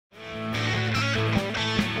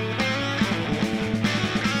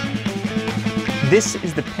This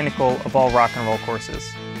is the pinnacle of all rock and roll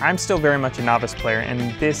courses. I'm still very much a novice player,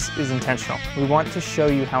 and this is intentional. We want to show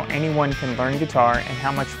you how anyone can learn guitar and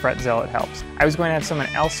how much Fret Zealot helps. I was going to have someone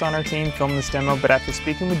else on our team film this demo, but after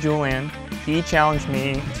speaking with Julian, he challenged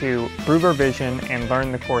me to prove our vision and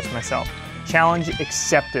learn the course myself. Challenge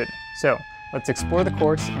accepted. So let's explore the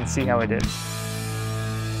course and see how I did.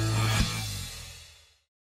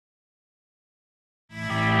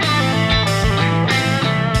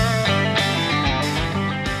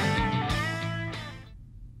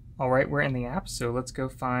 Alright, we're in the app, so let's go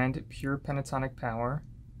find pure pentatonic power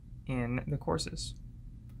in the courses.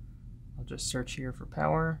 I'll just search here for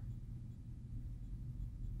power.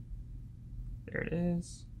 There it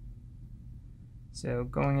is. So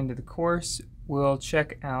going into the course, we'll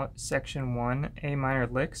check out section 1, A minor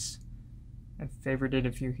licks. I've favorited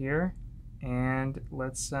a few here, and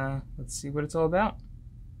let's see what it's all about.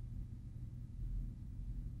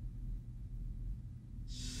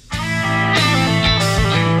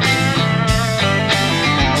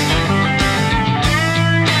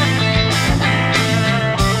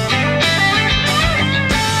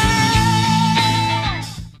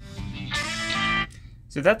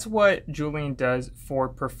 So that's what Julian does for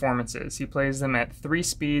performances. He plays them at 3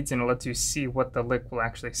 speeds and it lets you see what the lick will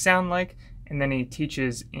actually sound like, and then he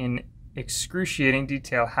teaches in excruciating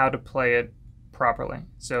detail how to play it properly.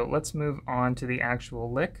 So let's move on to the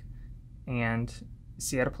actual lick and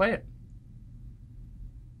see how to play it.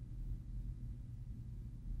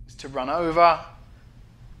 To run over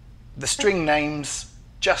the string names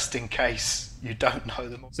just in case you don't know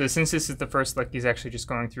them. So since this is the first lick, he's actually just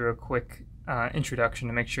going through a quick introduction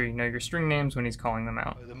to make sure you know your string names when he's calling them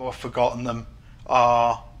out. The more forgotten them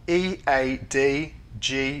are E, A, D,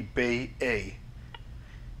 G, B, E.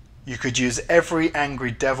 You could use every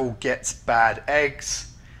angry devil gets bad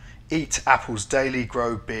eggs, eat apples daily,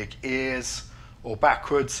 grow big ears, or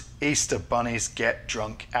backwards, Easter bunnies get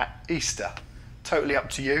drunk at Easter. Totally up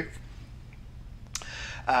to you.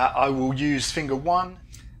 I will use finger 1.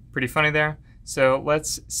 Pretty funny there. So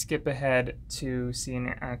let's skip ahead to see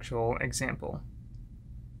an actual example.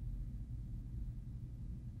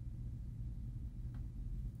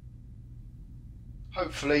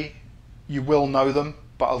 Hopefully you will know them,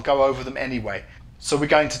 but I'll go over them anyway. So we're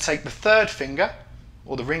going to take the 3rd finger,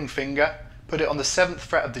 or the ring finger, put it on the 7th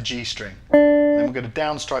fret of the G string. Then we're going to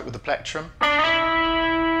downstrike with the plectrum.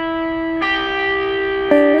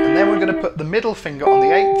 And then we're going to put the middle finger on the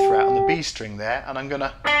 8th fret on the B string there, and I'm going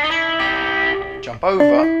to jump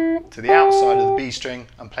over to the outside of the B string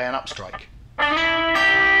and play an upstrike.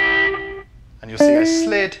 And you'll see I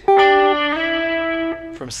slid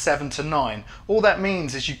from 7 to 9. All that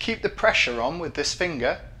means is you keep the pressure on with this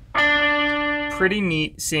finger. Pretty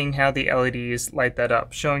neat seeing how the LEDs light that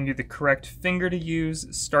up, showing you the correct finger to use,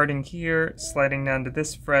 starting here, sliding down to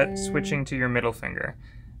this fret, switching to your middle finger.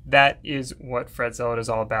 That is what Fret Zealot is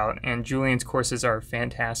all about, and Julian's courses are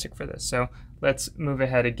fantastic for this. So let's move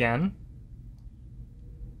ahead again.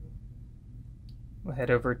 We'll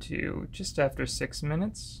head over to just after 6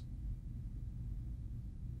 minutes.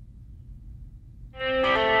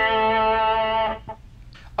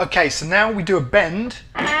 Okay, so now we do a bend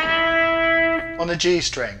on the G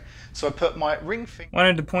string. So I put my ring finger...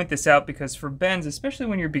 Wanted to point this out because for bends, especially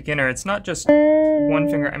when you're a beginner, it's not just one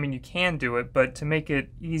finger. I mean, you can do it, but to make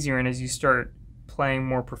it easier and as you start playing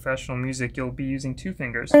more professional music, you'll be using 2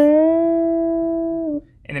 fingers.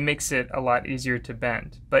 And it makes it a lot easier to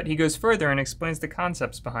bend. But he goes further and explains the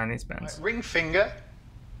concepts behind these bends. Ring finger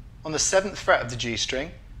on the 7th fret of the G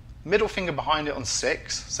string, middle finger behind it on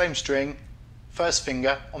 6, same string, 1st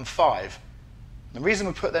finger on 5. The reason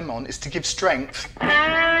we put them on is to give strength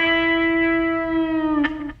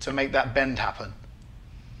to make that bend happen.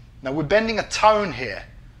 Now we're bending a tone here.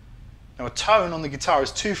 Now a tone on the guitar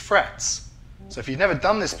is 2 frets. So if you've never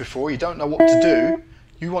done this before, you don't know what to do,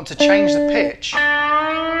 you want to change the pitch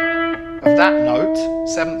of that note,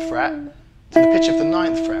 7th fret, to the pitch of the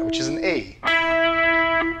 9th fret, which is an E.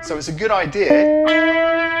 So it's a good idea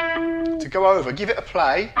to go over, give it a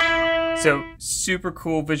play. So super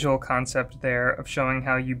cool visual concept there of showing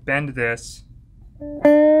how you bend this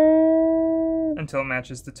until it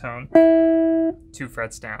matches the tone, 2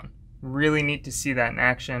 frets down. Really neat to see that in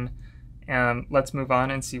action. Let's move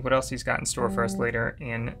on and see what else he's got in store for us later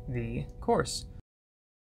in the course.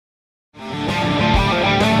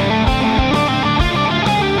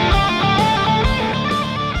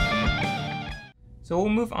 So we'll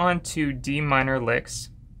move on to D minor licks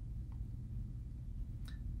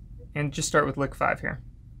and just start with lick 5 here.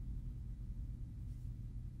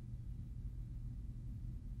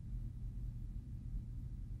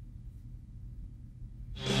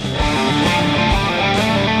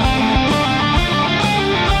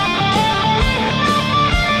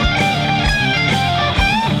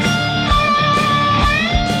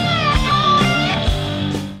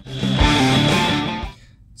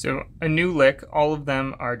 So a new lick, all of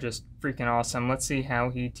them are just freaking awesome. Let's see how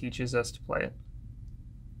he teaches us to play it.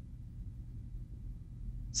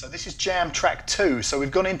 So this is jam track 2, so we've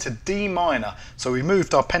gone into D minor. So we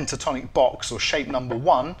moved our pentatonic box, or shape number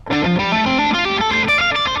 1,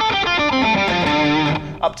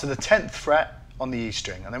 up to the 10th fret on the E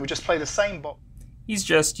string, and then we just play the same box. He's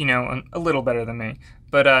just, you know, a little better than me.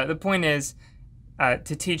 But the point is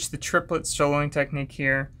to teach the triplet soloing technique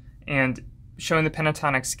here, and showing the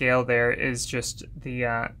pentatonic scale there is just the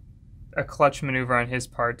a clutch maneuver on his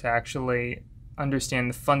part to actually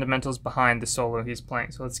understand the fundamentals behind the solo he's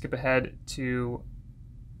playing. So let's skip ahead to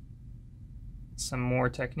some more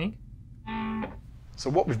technique.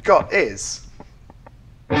 So what we've got is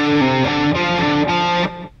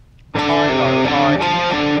high, low,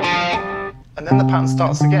 high, and then the pattern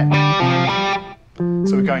starts again.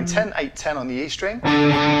 So we're going 10, 8, 10 on the E string.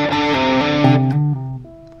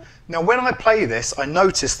 Now when I play this, I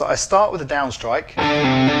notice that I start with a downstrike,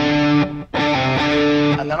 and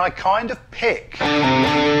then I kind of pick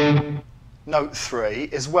note 3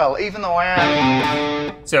 as well, even though I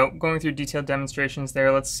am. So going through detailed demonstrations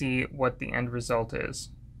there, let's see what the end result is.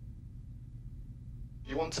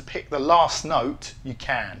 If you want to pick the last note, you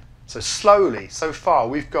can. So slowly, so far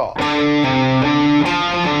we've got.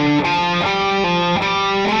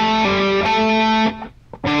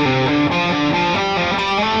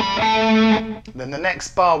 Then the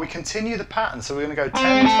next bar we continue the pattern, so we're going to go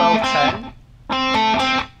 10, 12,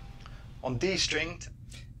 10 on D string.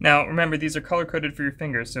 Now remember, these are color coded for your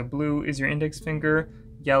fingers, so blue is your index finger,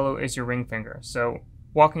 yellow is your ring finger. So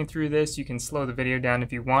walking through this, you can slow the video down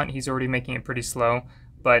if you want. He's already making it pretty slow,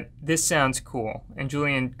 but this sounds cool, and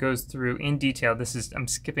Julian goes through in detail. This is, I'm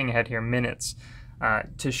skipping ahead here minutes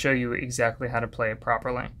to show you exactly how to play it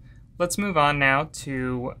properly. Let's move on now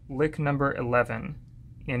to lick number 11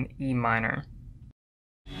 in E minor.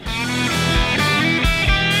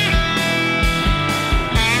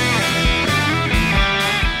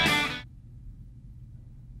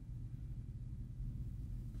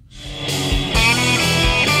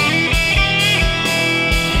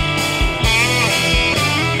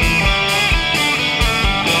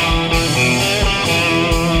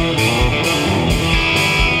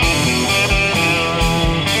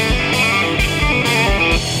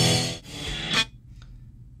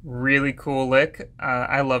 Really cool lick.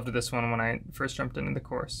 I loved this one when I first jumped into the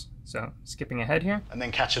course. So skipping ahead here. And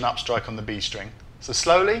then catch an up strike on the B string. So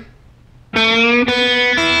slowly. I've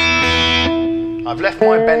left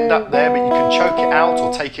my bend up there, but you can choke it out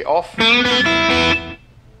or take it off.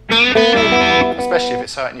 Especially if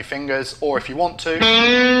it's hurting your fingers, or if you want to, you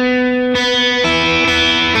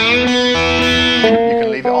can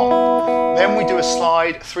leave it on. Then we do a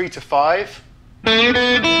slide 3 to 5.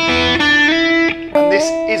 And this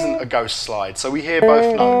isn't a ghost slide, so we hear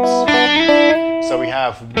both notes. So we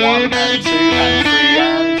have 1 and 2 and 3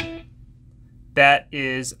 and... That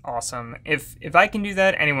is awesome. If I can do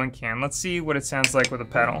that, anyone can. Let's see what it sounds like with a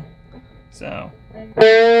pedal. So...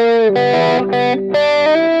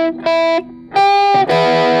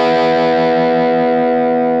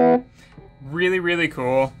 Really, really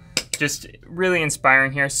cool. Just really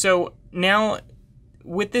inspiring here. So now,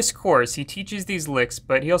 with this course, he teaches these licks,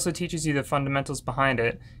 but he also teaches you the fundamentals behind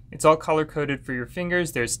it. It's all color-coded for your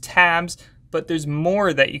fingers. There's tabs, but there's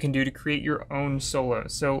more that you can do to create your own solo.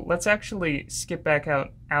 So let's actually skip back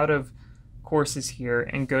out of courses here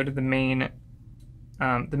and go to the main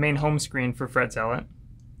home screen for Fret Zealot.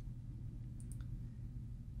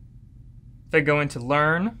 If I go into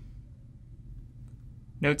Learn,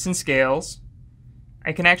 Notes and Scales,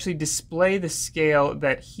 I can actually display the scale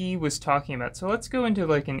that he was talking about. So let's go into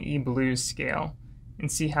like an E blues scale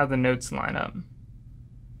and see how the notes line up.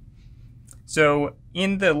 So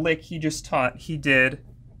in the lick he just taught, he did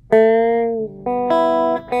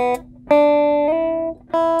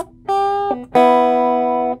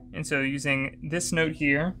and so using this note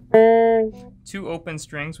here, 2 open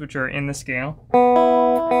strings which are in the scale,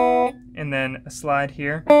 and then a slide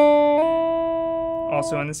here,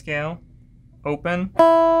 also in the scale, open,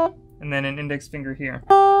 and then an index finger here,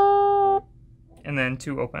 and then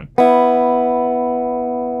 2 open.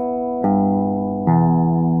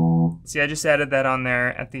 See, I just added that on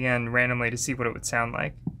there at the end randomly to see what it would sound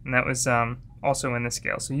like, and that was also in the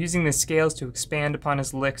scale. So using the scales to expand upon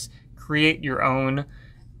his licks, create your own,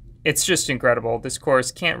 it's just incredible. This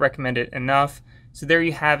course, can't recommend it enough. So there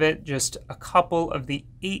you have it, just a couple of the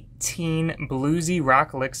 18 bluesy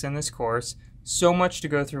rock licks in this course. So much to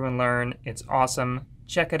go through and learn. It's awesome.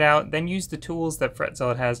 Check it out, then use the tools that Fret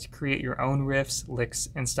Zealot has to create your own riffs, licks,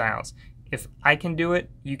 and styles. If I can do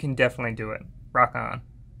it, you can definitely do it. Rock on.